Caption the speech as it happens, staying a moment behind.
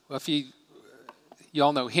Well, if you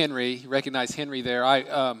all know Henry, you recognize Henry there. I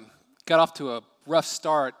got off to a rough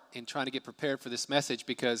start in trying to get prepared for this message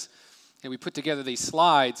because we put together these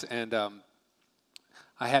slides, and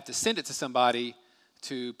I have to send it to somebody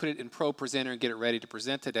to put it in ProPresenter and get it ready to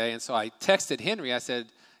present today. And so I texted Henry. I said,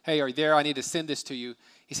 "Hey, are you there? I need to send this to you."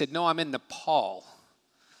 He said, "No, I'm in Nepal."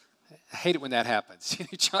 I hate it when that happens.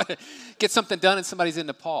 You try to get something done and somebody's in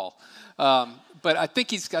Nepal. But I think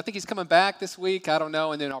he's coming back this week. I don't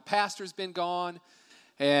know. And then our pastor's been gone.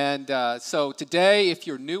 And so today, if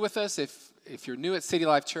you're new with us, if you're new at City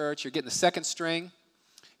Life Church, you're getting the second string.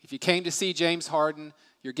 If you came to see James Harden,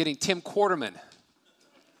 you're getting Tim Quarterman.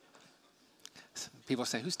 People are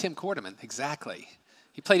saying, "Who's Tim Quarterman?" Exactly.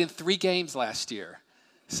 He played in 3 games last year.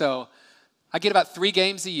 So I get about 3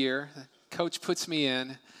 games a year. The coach puts me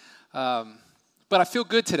in. But I feel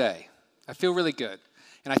good today. I feel really good.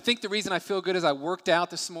 And I think the reason I feel good is I worked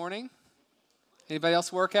out this morning. Anybody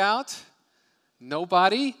else work out?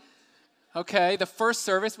 Nobody? Okay, the first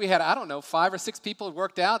service we had, 5 or 6 people who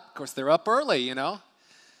worked out. Of course, they're up early,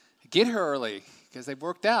 Get here early because they've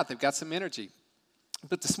worked out. They've got some energy.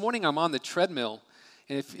 But this morning I'm on the treadmill.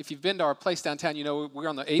 And if you've been to our place downtown, we're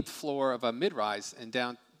on the 8th floor of a mid-rise in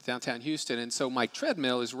downtown Houston. And so my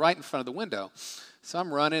treadmill is right in front of the window. So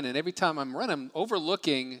I'm running, and every time I'm running, I'm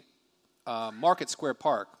overlooking Market Square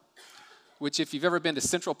Park, which if you've ever been to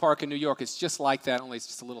Central Park in New York, it's just like that, only it's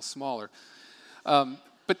just a little smaller.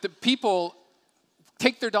 But the people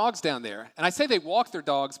take their dogs down there. And I say they walk their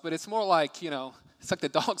dogs, but it's more like, it's like the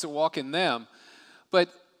dogs are walking them. But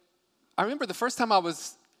I remember the first time I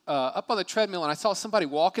was up on the treadmill, and I saw somebody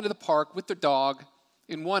walk into the park with their dog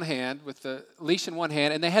in one hand, with the leash in one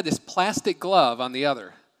hand, and they had this plastic glove on the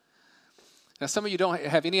other. Now, some of you don't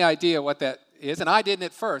have any idea what that is, and I didn't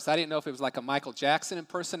at first. I didn't know if it was like a Michael Jackson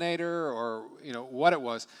impersonator or, what it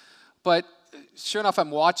was. But sure enough,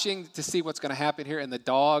 I'm watching to see what's going to happen here, and the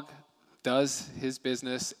dog does his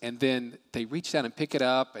business, and then they reach down and pick it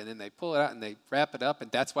up, and then they pull it out, and they wrap it up,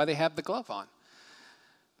 and that's why they have the glove on.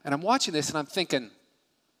 And I'm watching this, and I'm thinking,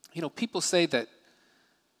 people say that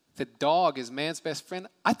the dog is man's best friend.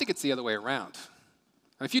 I think it's the other way around.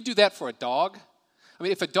 If you do that for a dog,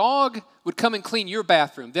 if a dog would come and clean your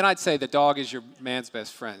bathroom, then I'd say the dog is your man's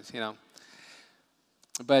best friend,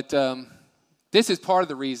 But this is part of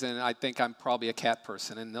the reason I think I'm probably a cat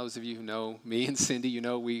person. And those of you who know me and Cindy,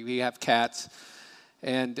 we have cats.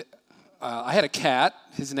 And I had a cat.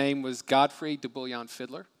 His name was Godfrey de Bouillon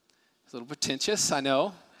Fiddler. It's a little pretentious, I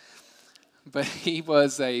know. But he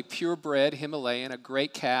was a purebred Himalayan, a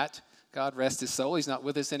great cat. God rest his soul. He's not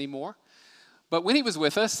with us anymore. But when he was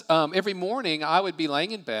with us, every morning I would be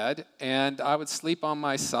laying in bed, and I would sleep on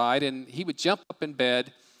my side, and he would jump up in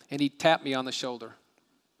bed, and he'd tap me on the shoulder.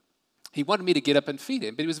 He wanted me to get up and feed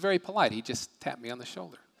him, but he was very polite. He'd just tap me on the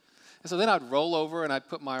shoulder. And so then I'd roll over, and I'd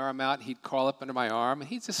put my arm out, and he'd crawl up under my arm, and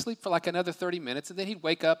he'd just sleep for like another 30 minutes, and then he'd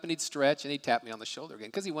wake up, and he'd stretch, and he'd tap me on the shoulder again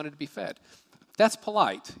because he wanted to be fed. That's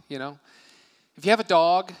polite, If you have a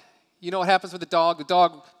dog, you know what happens with a dog? The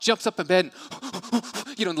dog jumps up in bed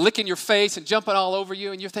and, licking your face and jumping all over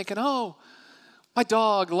you, and you're thinking, "Oh, my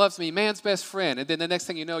dog loves me, man's best friend." And then the next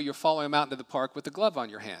thing you know, you're following him out into the park with the glove on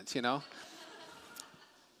your hands, So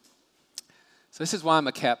this is why I'm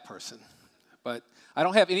a cat person. But I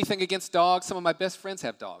don't have anything against dogs. Some of my best friends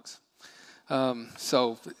have dogs.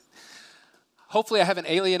 So hopefully I haven't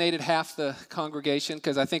alienated half the congregation,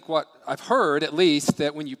 because I think what I've heard, at least,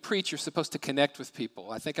 that when you preach, you're supposed to connect with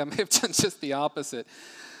people. I think I may have done just the opposite.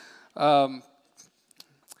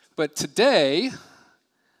 But today,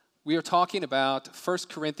 we are talking about 1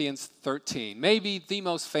 Corinthians 13, maybe the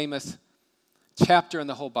most famous chapter in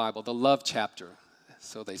the whole Bible, the love chapter,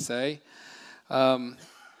 so they say. And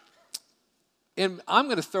I'm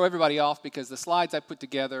going to throw everybody off because the slides I put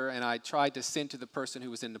together and I tried to send to the person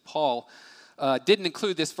who was in Nepal didn't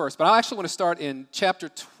include this verse. But I actually want to start in chapter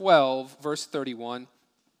 12, verse 31.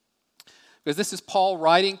 Because this is Paul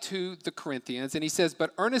writing to the Corinthians, and he says,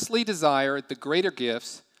 "But earnestly desire the greater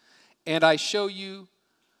gifts, and I show you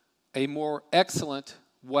a more excellent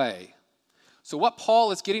way." So what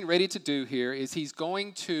Paul is getting ready to do here is he's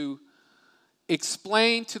going to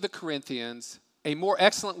explain to the Corinthians a more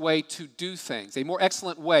excellent way to do things, a more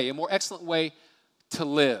excellent way to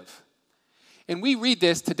live. And we read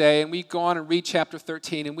this today, and we go on and read chapter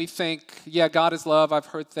 13, and we think, yeah, God is love, I've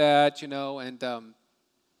heard that, and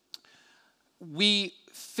we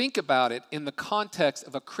think about it in the context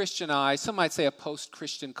of a Christianized, some might say a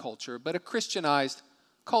post-Christian culture, but a Christianized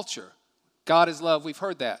culture. God is love, we've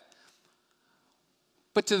heard that.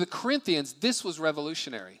 But to the Corinthians, this was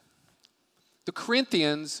revolutionary. The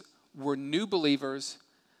Corinthians were new believers.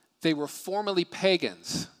 They were formerly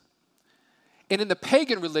pagans. And in the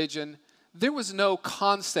pagan religion, there was no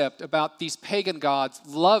concept about these pagan gods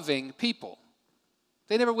loving people.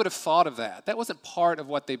 They never would have thought of that. That wasn't part of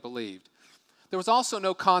what they believed. There was also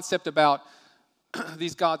no concept about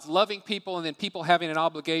these gods loving people and then people having an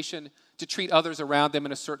obligation to treat others around them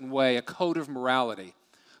in a certain way, a code of morality.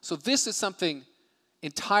 So this is something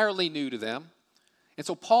entirely new to them. And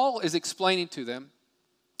so Paul is explaining to them,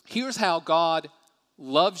 here's how God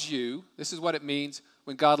loves you. This is what it means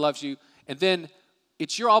when God loves you. And then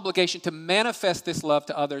it's your obligation to manifest this love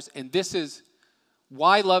to others. And this is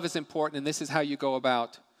why love is important, and this is how you go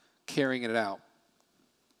about carrying it out.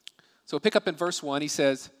 So we'll pick up in verse 1. He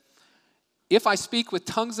says, if I speak with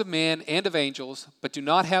tongues of men and of angels, but do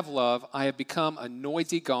not have love, I have become a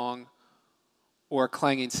noisy gong or a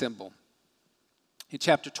clanging cymbal. In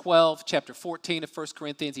chapter 12, chapter 14 of 1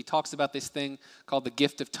 Corinthians, he talks about this thing called the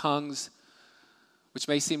gift of tongues, which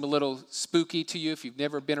may seem a little spooky to you if you've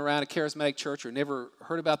never been around a charismatic church or never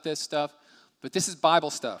heard about this stuff. But this is Bible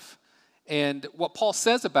stuff. And what Paul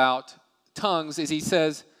says about tongues is he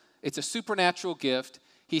says it's a supernatural gift.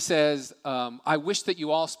 He says, I wish that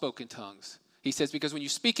you all spoke in tongues. He says, because when you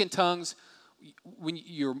speak in tongues, when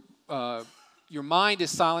your mind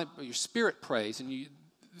is silent, but your spirit prays, and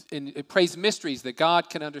it prays mysteries that God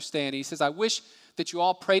can understand. And he says, I wish that you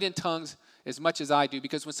all prayed in tongues as much as I do,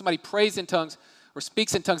 because when somebody prays in tongues or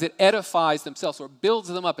speaks in tongues, it edifies themselves or it builds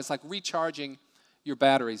them up. It's like recharging your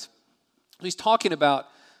batteries. He's talking about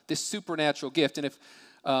this supernatural gift. And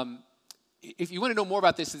if you want to know more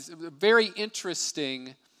about this, it's a very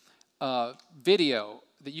interesting video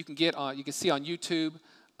that you can see on YouTube.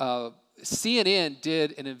 CNN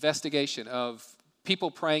did an investigation of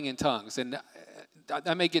people praying in tongues, and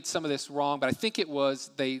I may get some of this wrong, but I think it was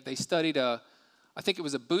they studied I think it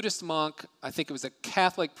was a Buddhist monk, I think it was a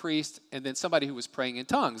Catholic priest, and then somebody who was praying in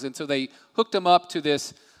tongues, and so they hooked them up to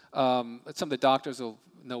this. Some of the doctors will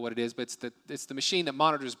know what it is, but it's the machine that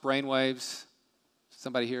monitors brainwaves.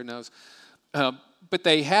 Somebody here knows. But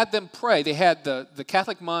they had them pray. They had the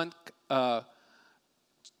Catholic monk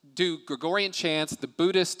do Gregorian chants. The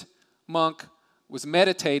Buddhist monk was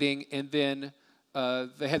meditating, and then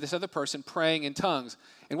they had this other person praying in tongues.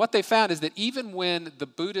 And what they found is that even when the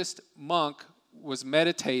Buddhist monk was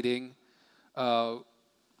meditating, you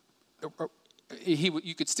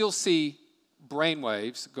could still see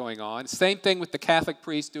brainwaves going on. Same thing with the Catholic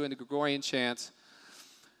priest doing the Gregorian chants.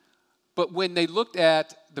 But when they looked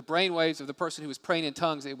at the brainwaves of the person who was praying in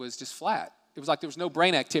tongues, it was just flat. It was like there was no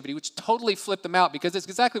brain activity, which totally flipped them out, because it's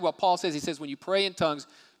exactly what Paul says. He says when you pray in tongues,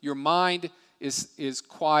 your mind is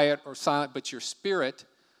quiet or silent, but your spirit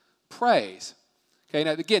prays. Okay,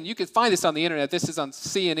 now again, you can find this on the internet. This is on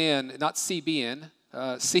CNN, not CBN,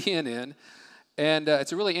 CNN. And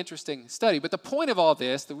it's a really interesting study. But the point of all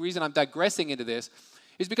this, the reason I'm digressing into this,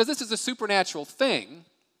 is because this is a supernatural thing.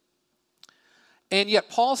 And yet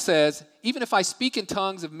Paul says, even if I speak in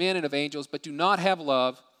tongues of men and of angels, but do not have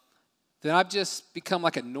love, then I've just become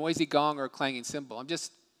like a noisy gong or a clanging cymbal. I'm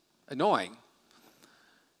just annoying.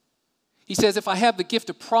 He says, if I have the gift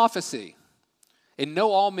of prophecy and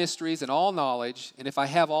know all mysteries and all knowledge, and if I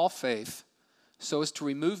have all faith, so as to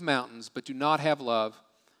remove mountains, but do not have love,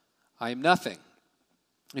 I am nothing.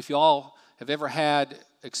 If you all have ever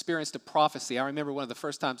experienced a prophecy, I remember one of the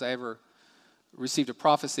first times I ever received a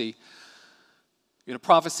prophecy. You know,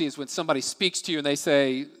 prophecy is when somebody speaks to you and they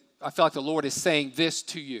say, I feel like the Lord is saying this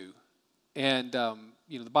to you. And,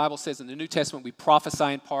 the Bible says in the New Testament we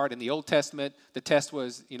prophesy in part. In the Old Testament, the test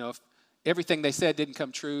was, if everything they said didn't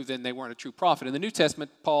come true, then they weren't a true prophet. In the New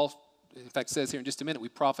Testament, Paul, in fact, says here in just a minute, we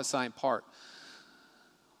prophesy in part.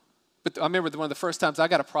 But I remember one of the first times I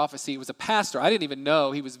got a prophecy, it was a pastor. I didn't even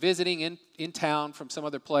know. He was visiting in town from some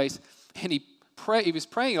other place, and he was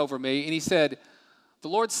praying over me, and he said, the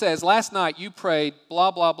Lord says, last night you prayed blah,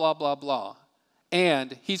 blah, blah, blah, blah,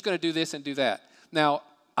 and he's going to do this and do that. Now,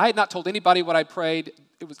 I had not told anybody what I prayed.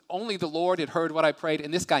 It was only the Lord had heard what I prayed,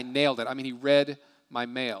 and this guy nailed it. I mean, he read my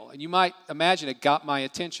mail. And you might imagine it got my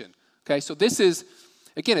attention. Okay, so this is,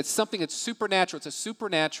 again, it's something that's supernatural. It's a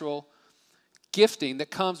supernatural gifting that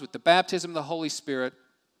comes with the baptism of the Holy Spirit.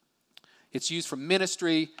 It's used for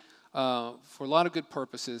ministry, for a lot of good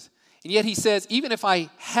purposes. And yet he says, even if I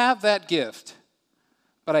have that gift,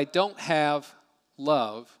 but I don't have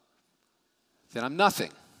love, then I'm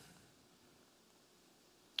nothing.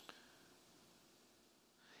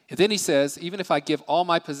 And then he says, even if I give all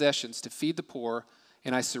my possessions to feed the poor,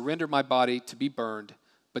 and I surrender my body to be burned,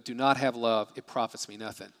 but do not have love, it profits me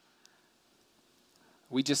nothing.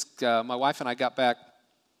 My wife and I got back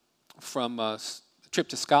from a trip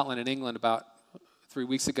to Scotland and England about 3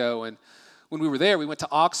 weeks ago, and when we were there, we went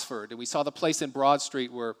to Oxford, and we saw the place in Broad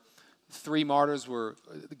Street where three martyrs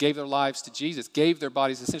gave their lives to Jesus, gave their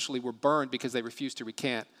bodies, essentially were burned because they refused to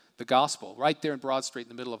recant the gospel, right there in Broad Street in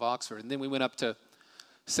the middle of Oxford. And then we went up to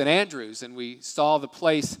St. Andrews, and we saw the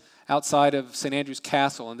place outside of St. Andrews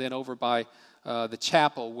Castle, and then over by the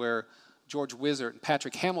chapel where George Wizard and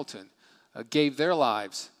Patrick Hamilton gave their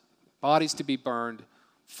lives, bodies to be burned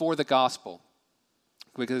for the gospel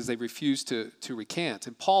because they refused to recant.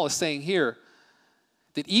 And Paul is saying here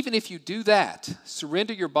that even if you do that,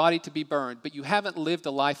 surrender your body to be burned, but you haven't lived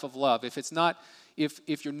a life of love,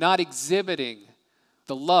 if you're not exhibiting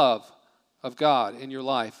the love of God in your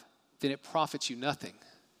life, then it profits you nothing.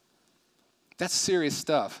 That's serious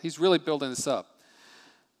stuff. He's really building this up.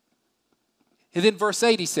 And then verse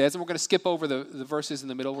 8 he says, and we're going to skip over the verses in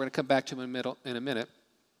the middle. We're going to come back to them in a minute.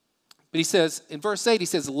 But he says, in verse 8, he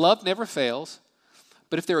says, love never fails,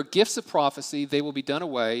 but if there are gifts of prophecy, they will be done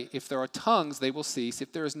away. If there are tongues, they will cease.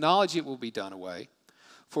 If there is knowledge, it will be done away.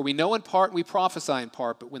 For we know in part and we prophesy in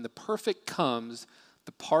part, but when the perfect comes,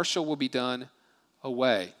 the partial will be done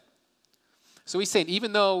away. So he's saying,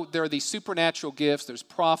 even though there are these supernatural gifts, there's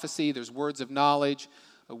prophecy, there's words of knowledge,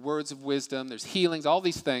 words of wisdom, there's healings, all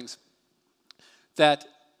these things, that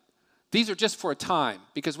these are just for a time.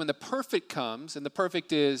 Because when the perfect comes, and the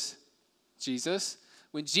perfect is Jesus,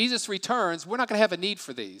 when Jesus returns, we're not going to have a need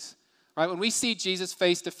for these. Right? When we see Jesus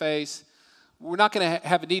face to face, we're not going to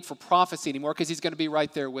have a need for prophecy anymore because he's going to be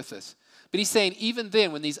right there with us. But he's saying, even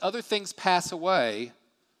then, when these other things pass away,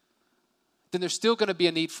 then there's still going to be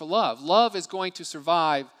a need for love. Love is going to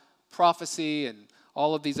survive prophecy and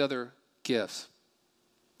all of these other gifts.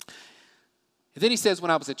 And then he says,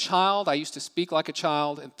 when I was a child, I used to speak like a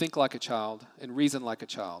child and think like a child and reason like a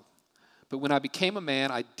child. But when I became a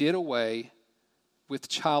man, I did away with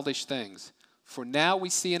childish things. For now we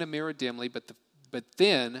see in a mirror dimly, but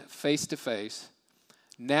then face to face.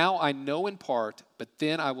 Now I know in part, but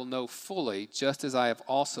then I will know fully, just as I have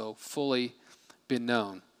also fully been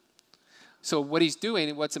known. So what he's doing,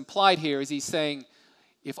 and what's implied here, is he's saying,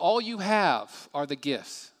 if all you have are the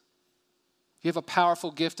gifts, you have a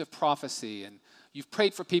powerful gift of prophecy, and you've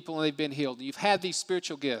prayed for people and they've been healed, and you've had these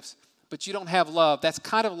spiritual gifts, but you don't have love, that's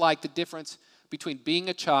kind of like the difference between being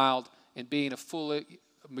a child and being a fully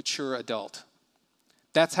mature adult.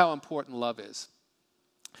 That's how important love is.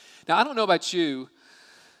 Now, I don't know about you,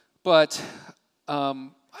 but I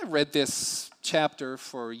read this chapter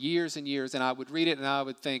for years and years, and I would read it and I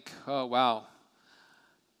would think, oh, wow,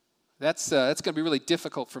 that's going to be really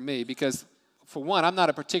difficult for me because, for one, I'm not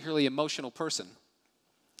a particularly emotional person.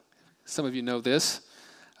 Some of you know this.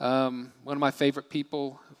 One of my favorite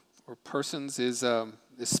people or persons is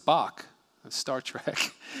Spock of Star Trek.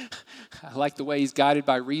 I like the way he's guided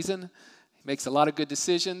by reason. He makes a lot of good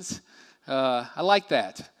decisions. I like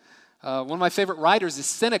that. One of my favorite writers is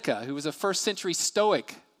Seneca, who was a first century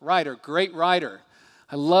Stoic writer, great writer.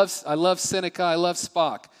 I love Seneca. I love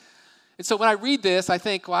Spock. And so when I read this, I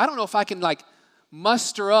think, well, I don't know if I can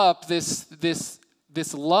muster up this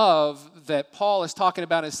love that Paul is talking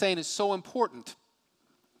about and saying is so important.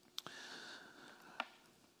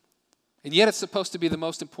 And yet it's supposed to be the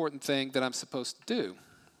most important thing that I'm supposed to do.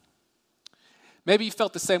 Maybe you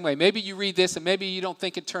felt the same way. Maybe you read this and maybe you don't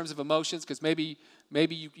think in terms of emotions because maybe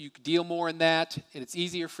you deal more in that and it's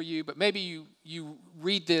easier for you. But maybe you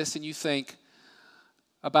read this and you think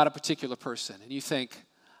about a particular person. And you think,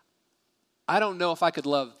 I don't know if I could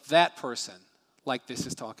love that person like this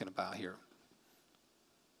is talking about here.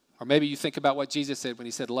 Or maybe you think about what Jesus said when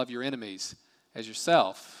he said, love your enemies as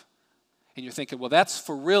yourself. And you're thinking, well, that's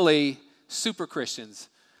for really super Christians.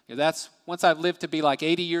 That's once I've lived to be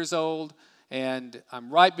 80 years old and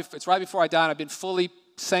it's right before I die and I've been fully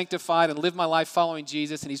sanctified and lived my life following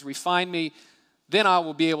Jesus and he's refined me, then I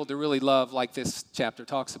will be able to really love like this chapter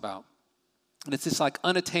talks about. And it's this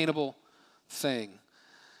unattainable thing.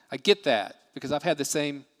 I get that because I've had the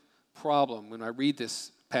same problem when I read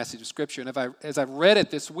this passage of Scripture. And as I've read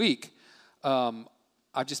it this week,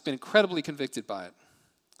 I've just been incredibly convicted by it.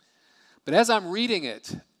 But as I'm reading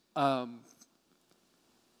it, I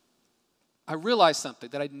realized something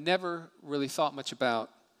that I'd never really thought much about.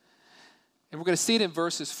 And we're going to see it in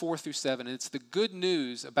verses 4 through 7. And it's the good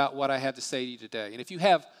news about what I have to say to you today. And if you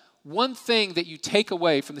have one thing that you take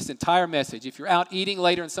away from this entire message, if you're out eating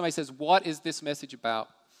later and somebody says, what is this message about?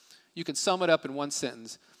 You can sum it up in one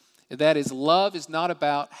sentence. And that is, love is not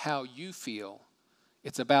about how you feel.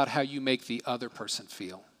 It's about how you make the other person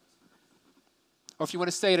feel. Or if you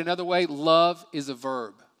want to say it another way, love is a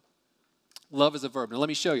verb. Love is a verb. Now let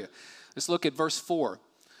me show you. Let's look at verse 4.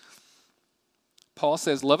 Paul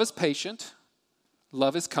says, love is patient,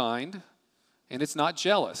 love is kind, and it's not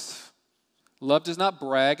jealous. Love does not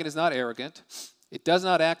brag and is not arrogant. It does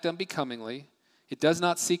not act unbecomingly. It does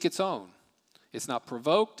not seek its own. It's not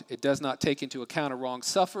provoked. It does not take into account a wrong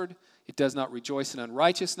suffered. It does not rejoice in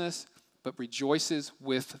unrighteousness, but rejoices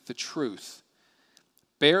with the truth.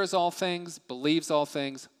 Bears all things, believes all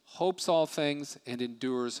things, hopes all things, and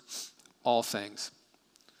endures all things.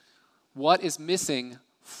 What is missing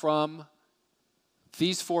from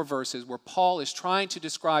these 4 verses where Paul is trying to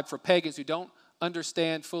describe for pagans who don't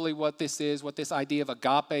understand fully what this is, what this idea of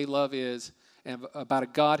agape love is, and about a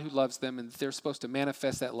God who loves them and they're supposed to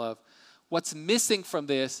manifest that love. What's missing from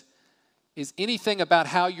this is anything about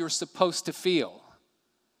how you're supposed to feel.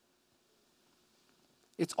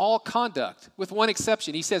 It's all conduct, with one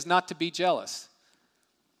exception. He says not to be jealous.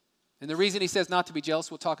 And the reason he says not to be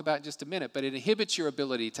jealous, we'll talk about in just a minute, but it inhibits your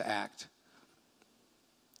ability to act.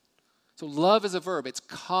 So love is a verb, it's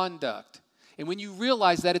conduct. And when you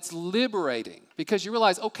realize that, it's liberating because you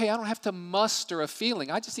realize, okay, I don't have to muster a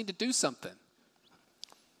feeling. I just need to do something.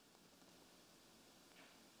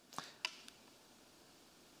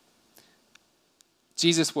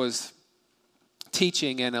 Jesus was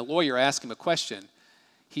teaching and a lawyer asked him a question.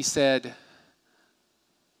 He said,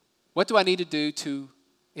 what do I need to do to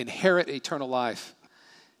inherit eternal life?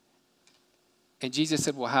 And Jesus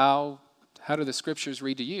said, well, how do the scriptures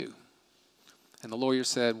read to you? And the lawyer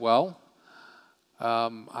said, well,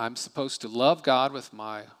 I'm supposed to love God with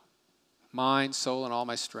my mind, soul, and all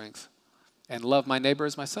my strength, and love my neighbor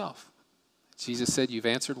as myself. Jesus said, you've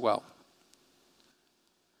answered well.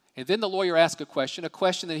 And then the lawyer asked a question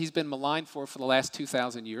that he's been maligned for the last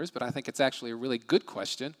 2,000 years, but I think it's actually a really good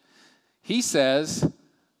question. He says,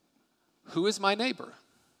 who is my neighbor?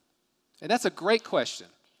 And that's a great question.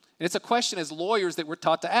 And it's a question as lawyers that we're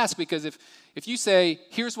taught to ask, because if you say,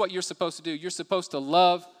 here's what you're supposed to do, you're supposed to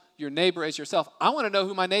love your neighbor as yourself, I want to know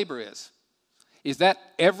who my neighbor is. Is that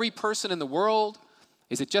every person in the world?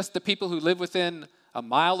 Is it just the people who live within a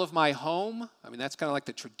mile of my home? I mean, that's kind of like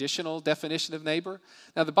the traditional definition of neighbor.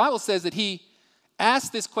 Now, the Bible says that he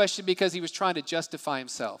asked this question because he was trying to justify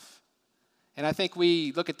himself. And I think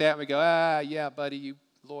we look at that and we go, yeah, buddy, you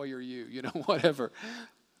lawyer, you know, whatever.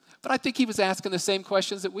 But I think he was asking the same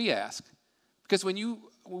questions that we ask. Because when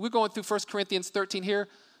we're going through 1 Corinthians 13 here,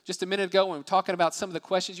 just a minute ago when we were talking about some of the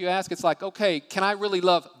questions you ask, it's like, okay, can I really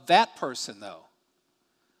love that person though?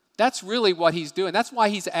 That's really what he's doing. That's why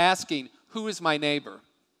he's asking, who is my neighbor?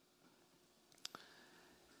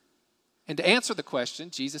 And to answer the question,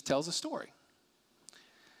 Jesus tells a story.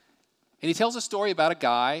 And he tells a story about a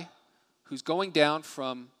guy who's going down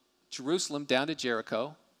from Jerusalem down to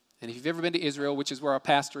Jericho. And if you've ever been to Israel, which is where our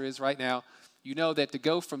pastor is right now, you know that to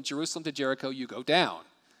go from Jerusalem to Jericho, you go down.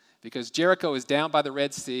 Because Jericho is down by the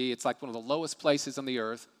Red Sea. It's like one of the lowest places on the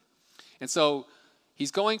earth. And so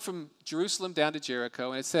he's going from Jerusalem down to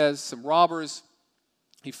Jericho, and it says some robbers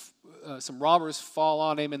fall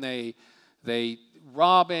on him, and they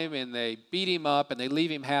rob him, and they beat him up, and they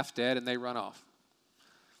leave him half dead, and they run off.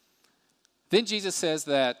 Then Jesus says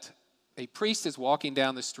that a priest is walking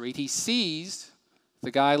down the street. He sees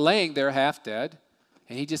the guy laying there half dead,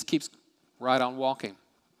 and he just keeps right on walking.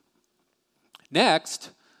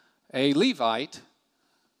 Next, a Levite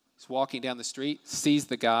is walking down the street, sees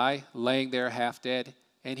the guy laying there half dead,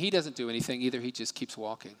 and he doesn't do anything either. He just keeps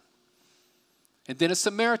walking. And then a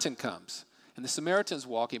Samaritan comes, and the Samaritan's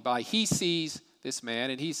walking by. He sees this man,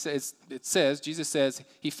 and Jesus says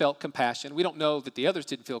he felt compassion. We don't know that the others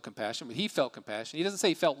didn't feel compassion, but he felt compassion. He doesn't say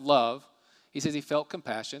he felt love. He says he felt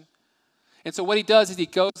compassion. And so what he does is he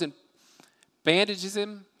goes and bandages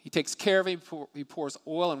him. He takes care of him. He pours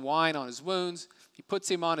oil and wine on his wounds. He puts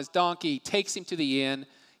him on his donkey. He takes him to the inn.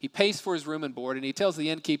 He pays for his room and board, and he tells the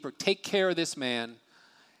innkeeper, take care of this man.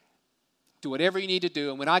 Do whatever you need to do,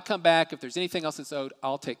 and when I come back, if there's anything else that's owed,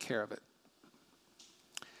 I'll take care of it.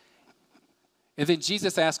 And then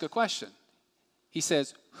Jesus asks a question. He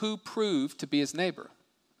says, who proved to be his neighbor?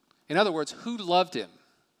 In other words, who loved him?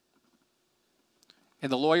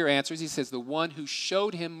 And the lawyer answers, he says, the one who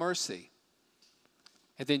showed him mercy.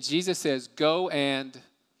 And then Jesus says, go and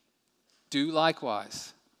do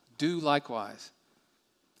likewise. Do likewise.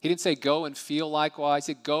 He didn't say go and feel likewise.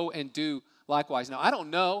 He said go and do likewise. Now, I don't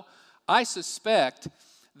know. I suspect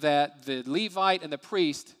that the Levite and the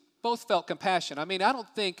priest both felt compassion.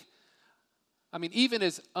 Even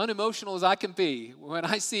as unemotional as I can be, when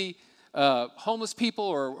I see homeless people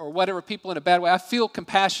or whatever, people in a bad way, I feel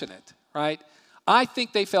compassionate, right? I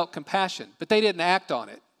think they felt compassion, but they didn't act on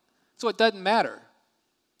it. So it doesn't matter.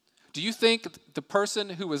 Do you think the person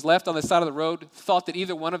who was left on the side of the road thought that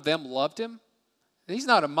either one of them loved him? He's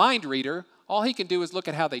not a mind reader. All he can do is look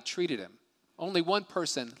at how they treated him. Only one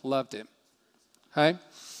person loved him. Okay?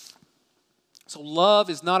 So love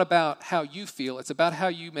is not about how you feel. It's about how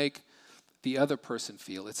you make the other person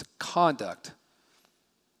feel. It's a conduct.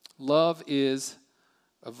 Love is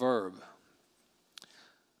a verb.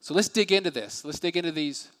 So let's dig into this. Let's dig into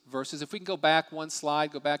these verses. If we can go back one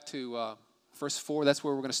slide, go back to verse 4. That's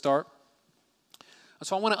where we're going to start.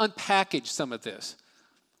 So I want to unpackage some of this,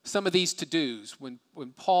 some of these to-dos. When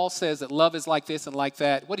Paul says that love is like this and like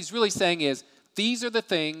that, what he's really saying is these are the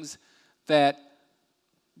things that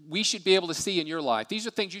we should be able to see in your life. These are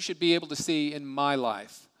things you should be able to see in my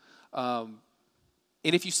life. And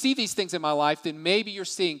if you see these things in my life, then maybe you're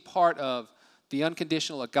seeing part of the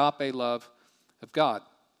unconditional agape love of God.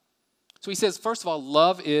 So he says, first of all,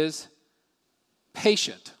 love is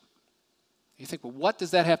patient. You think, well, what does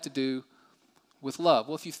that have to do with love?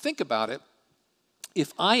 Well, if you think about it,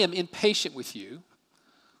 if I am impatient with you,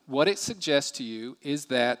 what it suggests to you is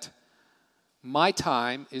that my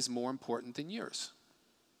time is more important than yours,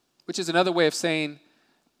 which is another way of saying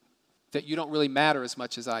that you don't really matter as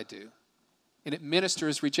much as I do. And it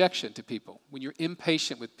ministers rejection to people when you're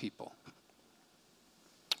impatient with people.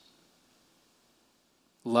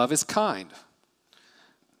 Love is kind.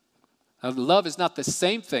 Now, love is not the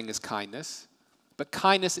same thing as kindness, but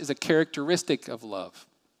kindness is a characteristic of love.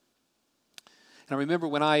 And I remember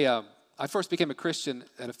when I first became a Christian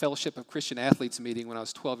at a Fellowship of Christian Athletes meeting when I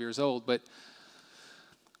was 12 years old, but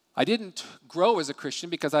I didn't grow as a Christian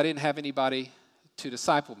because I didn't have anybody to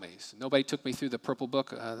disciple me. So nobody took me through the Purple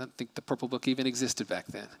Book. I don't think the Purple Book even existed back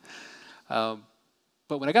then.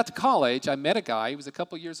 But when I got to college, I met a guy. He was a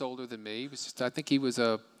couple years older than me.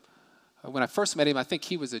 When I first met him, I think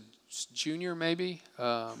he was a junior maybe.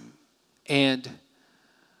 And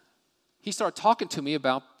he started talking to me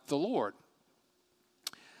about the Lord.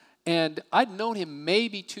 And I'd known him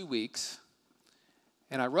maybe 2 weeks.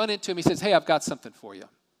 And I run into him. He says, hey, I've got something for you.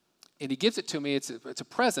 And he gives it to me. It's a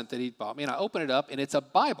present that he bought me. And I open it up, and it's a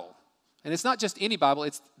Bible. And it's not just any Bible.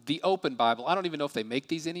 It's the Open Bible. I don't even know if they make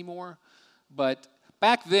these anymore. But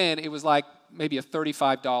back then, it was like maybe a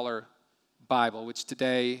 $35 Bible, which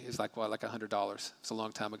today is like $100. It's a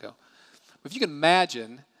long time ago. If you can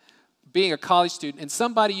imagine being a college student and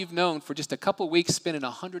somebody you've known for just a couple of weeks spending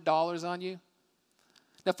 $100 on you.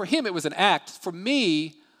 Now, for him, it was an act. For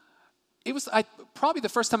me, it was probably the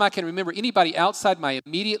first time I can remember anybody outside my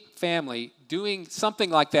immediate family doing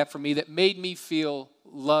something like that for me that made me feel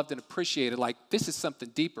loved and appreciated, like this is something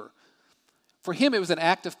deeper. For him, it was an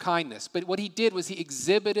act of kindness. But what he did was he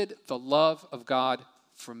exhibited the love of God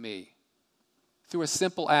for me through a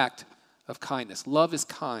simple act of kindness. Love is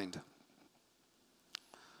kind.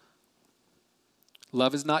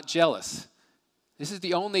 Love is not jealous. This is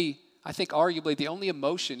the only, I think arguably the only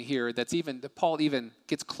emotion here that Paul even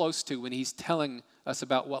gets close to when he's telling us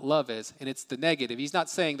about what love is, and it's the negative. He's not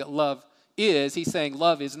saying that love is, he's saying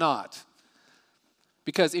love is not.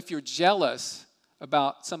 Because if you're jealous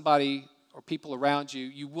about somebody or people around you,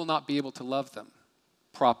 you will not be able to love them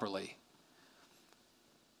properly.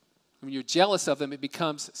 When you're jealous of them, it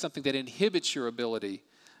becomes something that inhibits your ability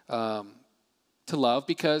to love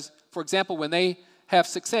because, for example, when they have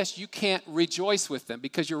success, you can't rejoice with them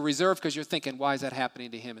because you're reserved because you're thinking, why is that happening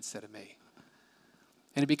to him instead of me?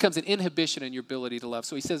 And it becomes an inhibition in your ability to love.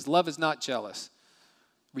 So he says love is not jealous.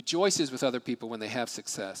 Rejoices with other people when they have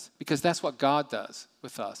success because that's what God does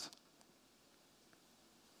with us.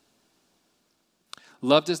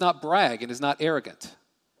 Love does not brag and is not arrogant.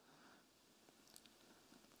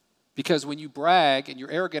 Because when you brag and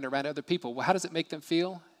you're arrogant around other people, well, how does it make them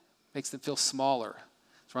feel? It makes them feel smaller,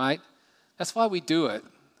 right? That's why we do it.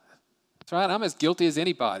 That's right. I'm as guilty as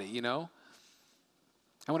anybody, you know.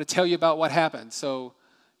 I want to tell you about what happened so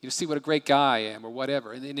you see what a great guy I am or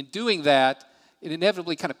whatever. And in doing that, it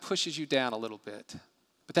inevitably kind of pushes you down a little bit.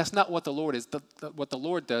 But that's not what the Lord is. What the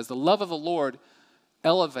Lord does, the love of the Lord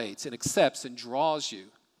elevates and accepts and draws you.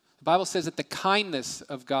 The Bible says that the kindness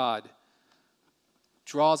of God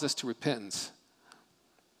draws us to repentance.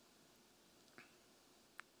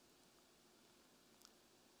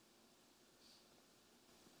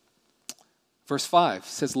 Verse 5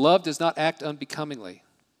 says, love does not act unbecomingly.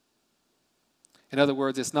 In other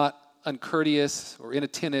words, it's not uncourteous or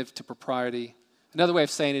inattentive to propriety. Another way of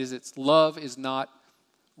saying it is it's love is not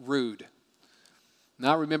rude.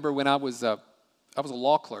 Now I remember when I was a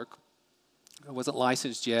law clerk. I wasn't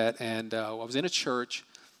licensed yet, and I was in a church,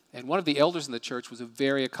 and one of the elders in the church was a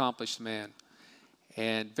very accomplished man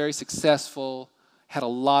and very successful, had a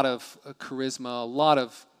lot of charisma, a lot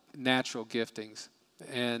of natural giftings,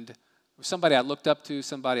 and somebody I looked up to,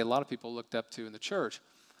 somebody a lot of people looked up to in the church.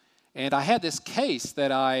 And I had this case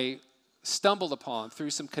that I stumbled upon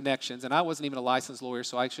through some connections, and I wasn't even a licensed lawyer,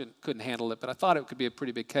 so I couldn't handle it, but I thought it could be a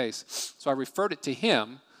pretty big case. So I referred it to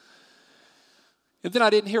him, and then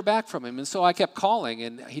I didn't hear back from him, and so I kept calling,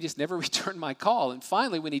 and he just never returned my call. And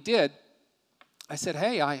finally, when he did, I said,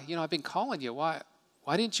 hey, I've been calling you. Why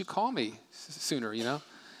didn't you call me sooner,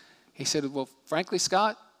 He said, well, frankly,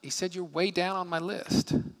 Scott, he said, you're way down on my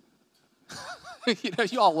list.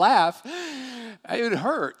 You all laugh. It would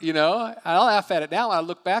hurt, I laugh at it now when I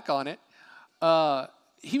look back on it.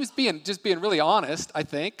 He was being really honest, I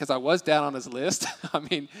think, because I was down on his list. I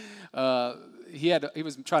mean, he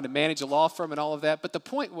was trying to manage a law firm and all of that. But the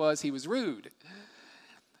point was he was rude.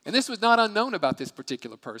 And this was not unknown about this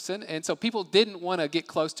particular person. And so people didn't want to get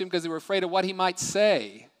close to him because they were afraid of what he might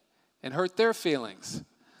say and hurt their feelings.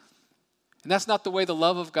 And that's not the way the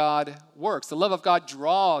love of God works. The love of God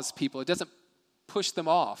draws people. It doesn't push them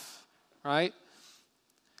off, right?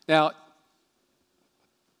 Now,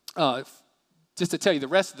 just to tell you the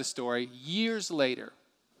rest of the story, years later,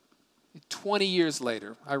 20 years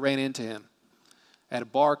later, I ran into him at a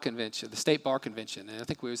bar convention, the state bar convention, and I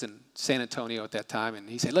think we was in San Antonio at that time, and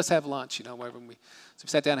he said, let's have lunch, whatever. So we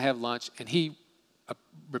sat down to have lunch, and he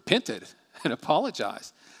repented and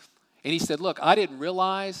apologized. And he said, look, I didn't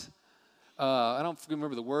realize, I don't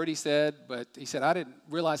remember the word he said, but he said, I didn't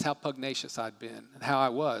realize how pugnacious I'd been and how I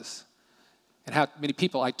was. And how many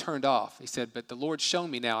people I turned off. He said, but the Lord's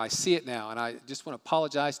shown me now. I see it now. And I just want to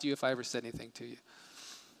apologize to you if I ever said anything to you.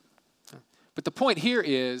 But the point here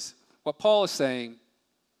is, what Paul is saying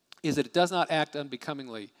is that it does not act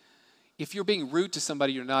unbecomingly. If you're being rude to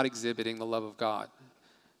somebody, you're not exhibiting the love of God.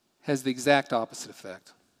 It has the exact opposite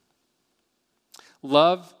effect.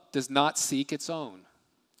 Love does not seek its own,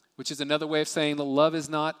 which is another way of saying that love is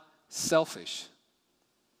not selfish.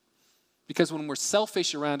 Because when we're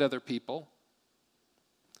selfish around other people,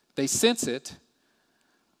 they sense it,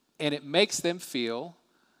 and it makes them feel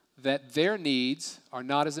that their needs are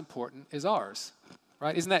not as important as ours,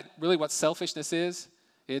 right? Isn't that really what selfishness is?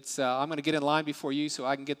 It's, I'm going to get in line before you so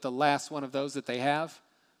I can get the last one of those that they have,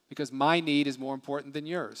 because my need is more important than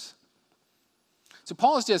yours. So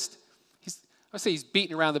Paul is I say he's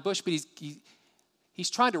beating around the bush, but he's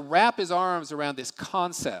trying to wrap his arms around this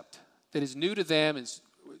concept that is new to them and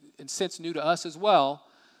in a sense new to us as well.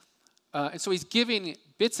 And so he's giving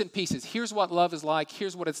bits and pieces. Here's what love is like.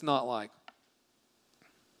 Here's what it's not like.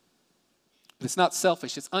 But it's not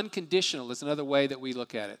selfish. It's unconditional is another way that we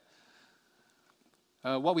look at it.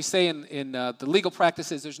 What we say in the legal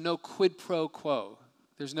practice is there's no quid pro quo.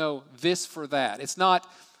 There's no this for that. It's not,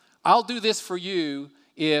 I'll do this for you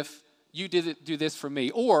if you do this for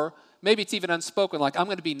me. Or maybe it's even unspoken, like I'm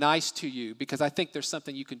going to be nice to you because I think there's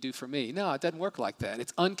something you can do for me. No, it doesn't work like that.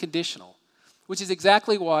 It's unconditional, which is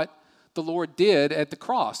exactly what the Lord did at the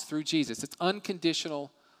cross through Jesus. It's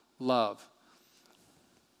unconditional love.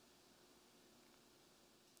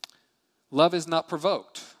 Love is not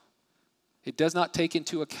provoked. It does not take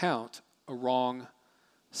into account a wrong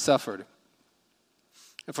suffered.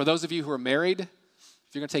 And for those of you who are married, if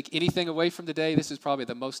you're going to take anything away from today, this is probably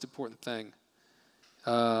the most important thing.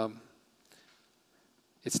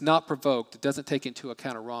 It's not provoked. It doesn't take into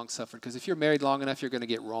account a wrong suffered. Because if you're married long enough, you're going to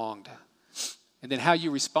get wronged. And then how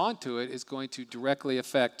you respond to it is going to directly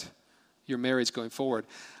affect your marriage going forward.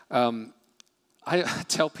 I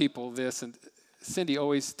tell people this, and Cindy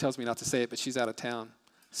always tells me not to say it, but she's out of town.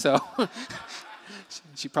 So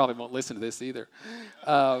she probably won't listen to this either.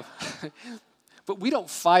 But we don't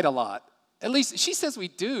fight a lot. At least she says we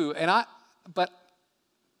do, but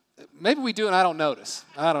maybe we do and I don't notice.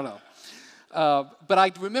 I don't know. But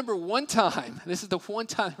I remember one time, this is the one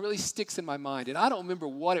time that really sticks in my mind, and I don't remember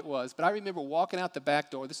what it was, but I remember walking out the back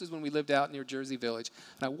door. This is when we lived out near Jersey Village.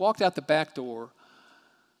 And I walked out the back door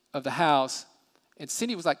of the house, and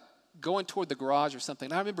Cindy was like going toward the garage or something.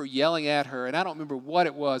 And I remember yelling at her, and I don't remember what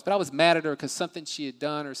it was, but I was mad at her because something she had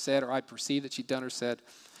done or said, or I perceived that she'd done or said,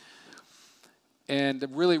 and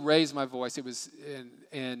really raised my voice. It was,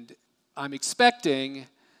 and I'm expecting,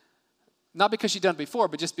 not because she'd done it before,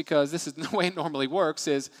 but just because this is the way it normally works,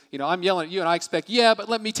 is, I'm yelling at you, and I expect, yeah, but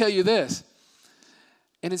let me tell you this.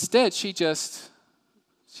 And instead, she just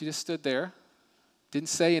stood there, didn't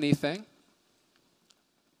say anything,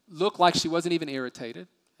 looked like she wasn't even irritated,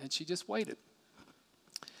 and she just waited.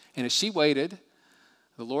 And as she waited,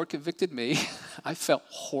 the Lord convicted me. I felt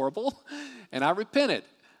horrible, and I repented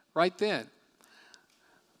right then.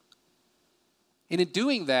 And in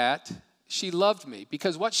doing that, she loved me,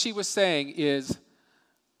 because what she was saying is,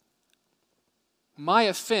 my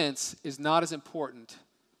offense is not as important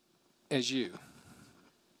as you.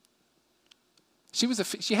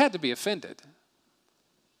 She had to be offended,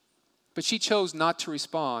 but she chose not to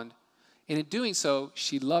respond And in doing so,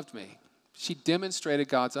 she loved me. She demonstrated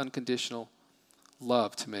God's unconditional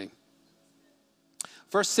love to me.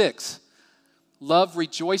 Verse 6, love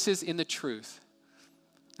rejoices in the truth.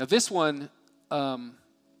 Now this one's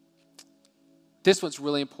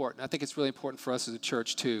really important. I think it's really important for us as a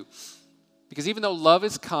church too. Because even though love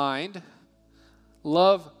is kind,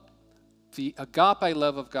 the agape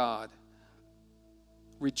love of God,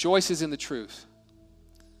 rejoices in the truth.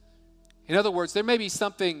 In other words, there may be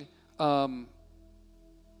something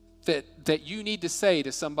that you need to say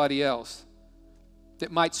to somebody else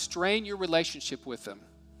that might strain your relationship with them.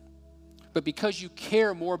 But because you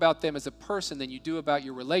care more about them as a person than you do about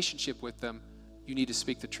your relationship with them, you need to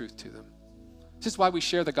speak the truth to them. This is why we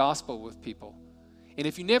share the gospel with people. And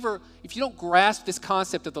if you don't grasp this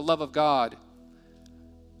concept of the love of God,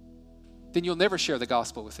 then you'll never share the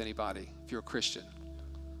gospel with anybody if you're a Christian.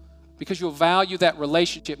 Because you'll value that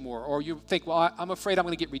relationship more, or you think, well, I'm afraid I'm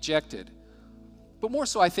going to get rejected. But more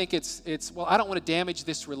so, I think it's well, I don't want to damage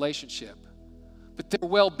this relationship. But their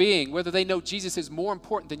well-being, whether they know Jesus, is more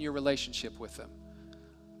important than your relationship with them.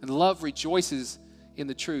 And love rejoices in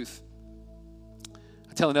the truth.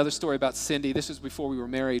 I tell another story about Cindy. This was before we were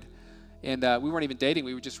married. And we weren't even dating.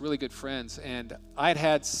 We were just really good friends. And I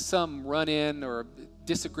had some run-in or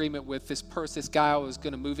disagreement with this guy I was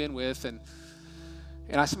going to move in with. And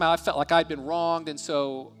I felt like I'd been wronged. And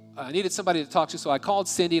so I needed somebody to talk to. So I called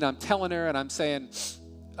Cindy, and I'm telling her, and I'm saying,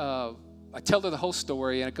 I tell her the whole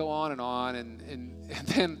story, and I go on. And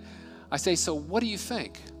then I say, so what do you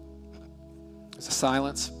think? There's a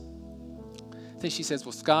silence. Then she says,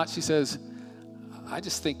 well, Scott, she says, I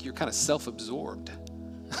just think you're kind of self-absorbed.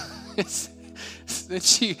 It's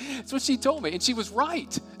what she told me, and she was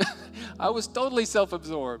right. I was totally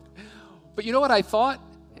self-absorbed. But you know what I thought?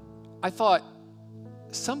 I thought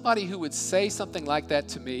somebody who would say something like that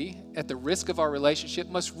to me at the risk of our relationship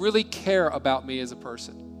must really care about me as a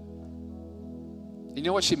person. You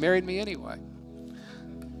know what? She married me anyway.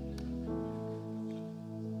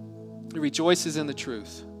 He rejoices in the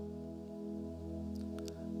truth.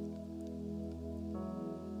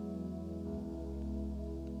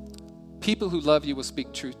 People who love you will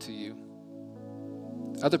speak truth to you.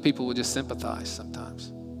 Other people will just sympathize sometimes.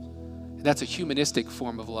 And that's a humanistic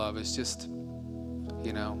form of love. It's just,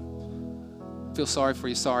 feel sorry for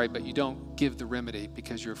you, sorry, but you don't give the remedy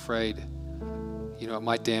because you're afraid, it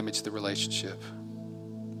might damage the relationship.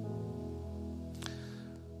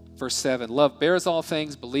 Verse 7, love bears all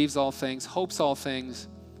things, believes all things, hopes all things,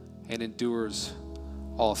 and endures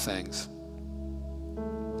all things.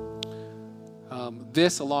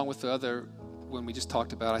 This, along with the other one we just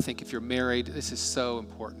talked about, I think if you're married, this is so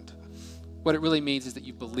important. What it really means is that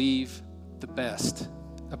you believe the best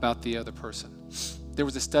about the other person. There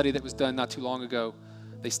was a study that was done not too long ago.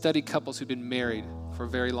 They studied couples who'd been married for a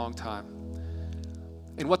very long time.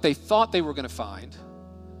 And what they thought they were going to find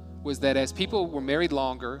was that as people were married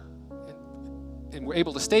longer and were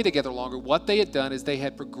able to stay together longer, what they had done is they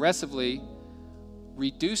had progressively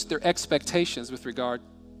reduced their expectations with regard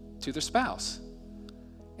to their spouse.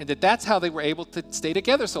 And that's how they were able to stay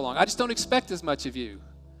together so long. I just don't expect as much of you.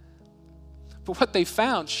 But what they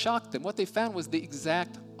found shocked them. What they found was the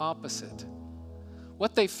exact opposite.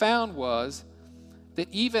 What they found was that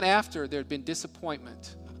even after there had been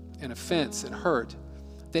disappointment and offense and hurt,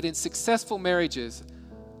 that in successful marriages,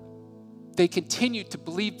 they continued to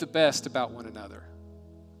believe the best about one another.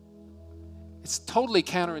 It's totally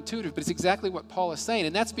counterintuitive, but it's exactly what Paul is saying.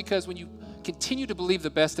 And that's because when you continue to believe the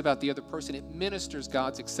best about the other person, it ministers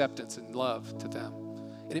God's acceptance and love to them.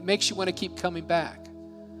 And it makes you want to keep coming back.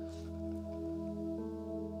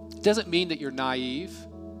 It doesn't mean that you're naive.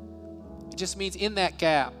 It just means in that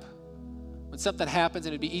gap, when something happens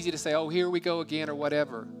and it'd be easy to say, oh, here we go again or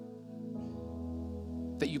whatever,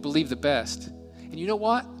 that you believe the best. And you know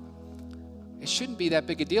what? It shouldn't be that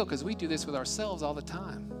big a deal because we do this with ourselves all the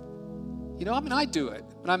time. I do it.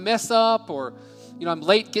 When I mess up or, I'm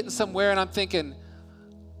late getting somewhere and I'm thinking,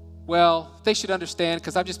 well, they should understand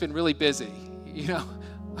because I've just been really busy.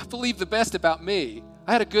 I believe the best about me.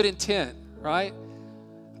 I had a good intent, right?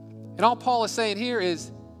 And all Paul is saying here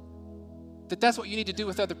is that that's what you need to do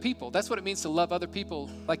with other people. That's what it means to love other people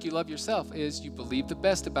like you love yourself, is you believe the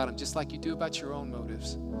best about them just like you do about your own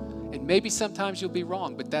motives. And maybe sometimes you'll be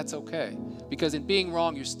wrong, but that's okay. Because in being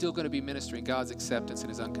wrong, you're still going to be ministering God's acceptance and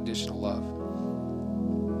his unconditional love.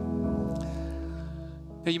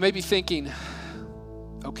 Now, you may be thinking,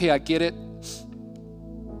 okay, I get it.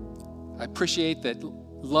 I appreciate that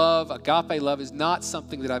love, agape love, is not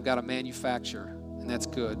something that I've got to manufacture, and that's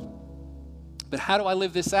good. But how do I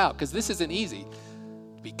live this out? Because this isn't easy.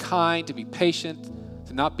 To be kind, to be patient,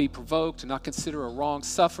 to not be provoked, to not consider a wrong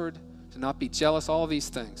suffered, to not be jealous, all of these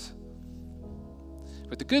things.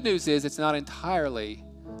 But the good news is it's not entirely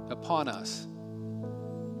upon us.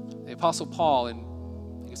 The Apostle Paul, in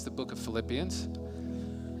I think it's the book of Philippians,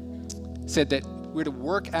 said that we're to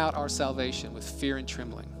work out our salvation with fear and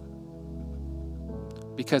trembling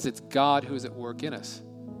because it's God who is at work in us.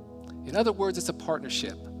 In other words, it's a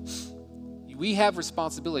partnership. We have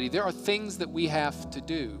responsibility. There are things that we have to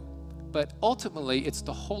do, but ultimately it's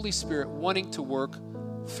the Holy Spirit wanting to work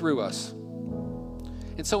through us.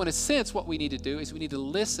 And so in a sense, what we need to do is we need to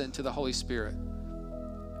listen to the Holy Spirit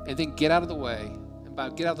and then get out of the way. And by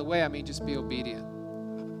get out of the way, I mean just be obedient.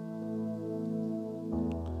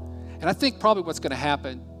 And I think probably what's going to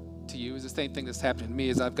happen to you is the same thing that's happened to me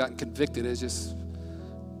as I've gotten convicted, is just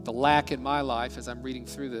the lack in my life as I'm reading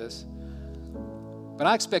through this. But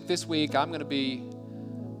I expect this week I'm going to be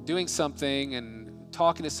doing something and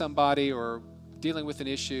talking to somebody or dealing with an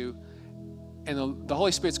issue, and the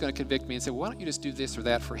Holy Spirit's going to convict me and say, well, why don't you just do this or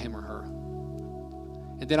that for him or her?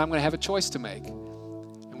 And then I'm going to have a choice to make.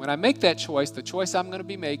 And when I make that choice, the choice I'm going to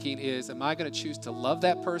be making is, am I going to choose to love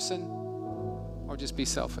that person or just be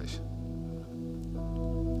selfish?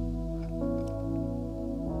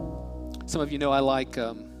 Some of you know I like,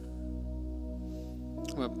 I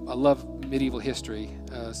love medieval history,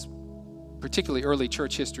 particularly early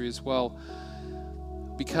church history as well,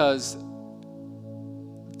 because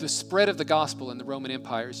the spread of the gospel in the Roman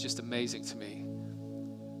Empire is just amazing to me.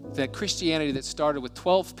 That Christianity that started with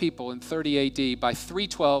 12 people in 30 AD, by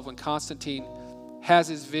 312, when Constantine has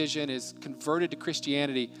his vision, is converted to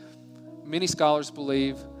Christianity, many scholars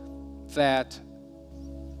believe that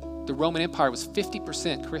the Roman Empire was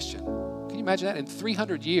 50% Christian. Can you imagine that? In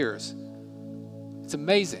 300 years. It's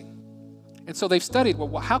amazing. And so they've studied,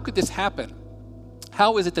 well, how could this happen?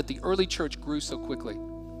 How is it that the early church grew so quickly?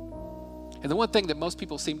 And the one thing that most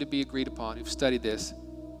people seem to be agreed upon who've studied this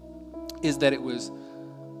is that it was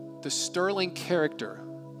the sterling character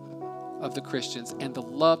of the Christians and the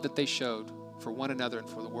love that they showed for one another and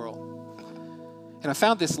for the world. And I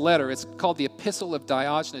found this letter. It's called the Epistle of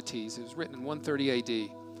Diogenes. It was written in 130 AD.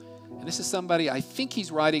 And this is somebody, I think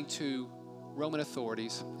he's writing to Roman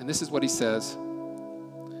authorities. And this is what he says.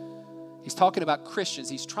 He's talking about Christians.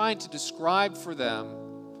 He's trying to describe for them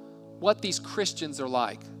what these Christians are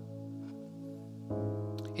like.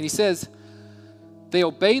 And he says, they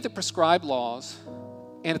obey the prescribed laws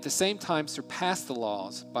and at the same time surpass the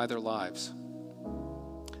laws by their lives.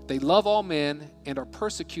 They love all men and are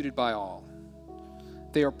persecuted by all.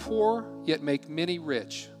 They are poor, yet make many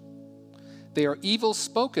rich. They are evil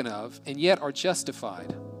spoken of and yet are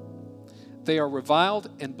justified. They are reviled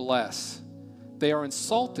and bless. They are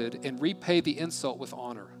insulted and repay the insult with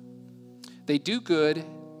honor. They do good,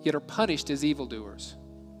 yet are punished as evildoers.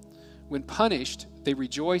 When punished, they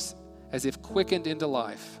rejoice as if quickened into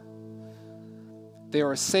life. They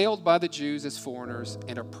are assailed by the Jews as foreigners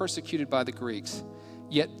and are persecuted by the Greeks.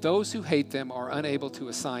 Yet those who hate them are unable to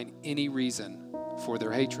assign any reason for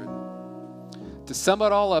their hatred. To sum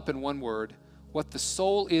it all up in one word, what the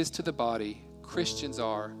soul is to the body, Christians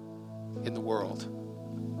are in the world.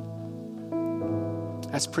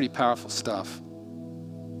 That's pretty powerful stuff.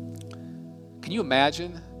 Can you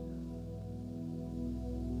imagine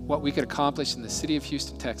what we could accomplish in the city of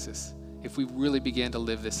Houston, Texas, if we really began to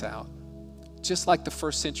live this out? Just like the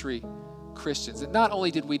first century Christians. And not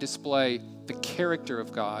only did we display the character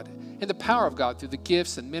of God and the power of God through the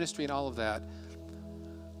gifts and ministry and all of that,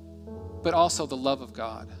 but also the love of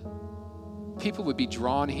God. People would be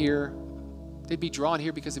drawn here. They'd be drawn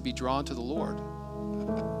here because they'd be drawn to the Lord.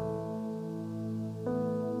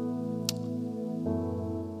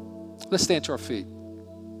 Let's stand to our feet.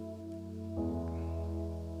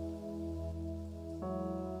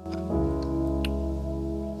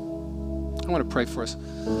 I want to pray for us.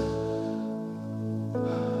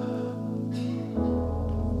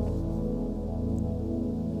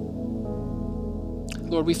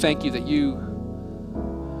 Lord, we thank you that you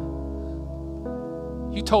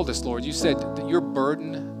told us, Lord, you said that your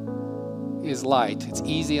burden is light. It's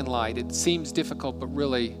easy and light. It seems difficult, but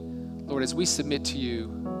really, Lord, as we submit to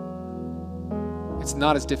you, it's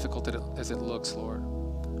not as difficult as it looks, Lord.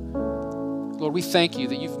 Lord, we thank you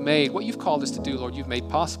that you've made what you've called us to do, Lord, you've made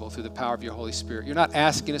possible through the power of your Holy Spirit. You're not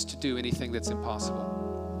asking us to do anything that's impossible.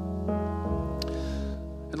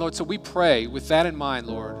 And Lord, so we pray with that in mind,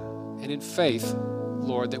 Lord, and in faith,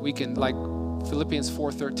 Lord, that we can, like Philippians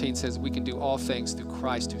 4:13 says, we can do all things through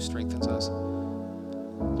Christ who strengthens us.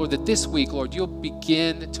 Lord, that this week, Lord, you'll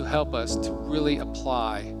begin to help us to really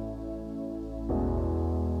apply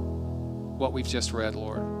what we've just read,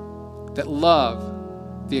 Lord. That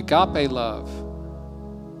love, the agape love,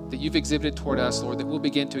 that you've exhibited toward us, Lord, that we'll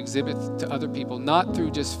begin to exhibit to other people, not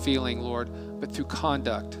through just feeling, Lord, but through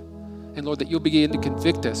conduct. And Lord, that you'll begin to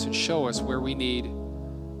convict us and show us where we need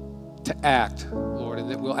to act, Lord,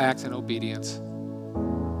 and that we'll act in obedience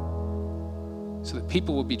so that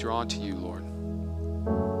people will be drawn to you, Lord.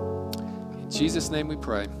 In Jesus' name we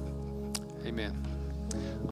pray. Amen.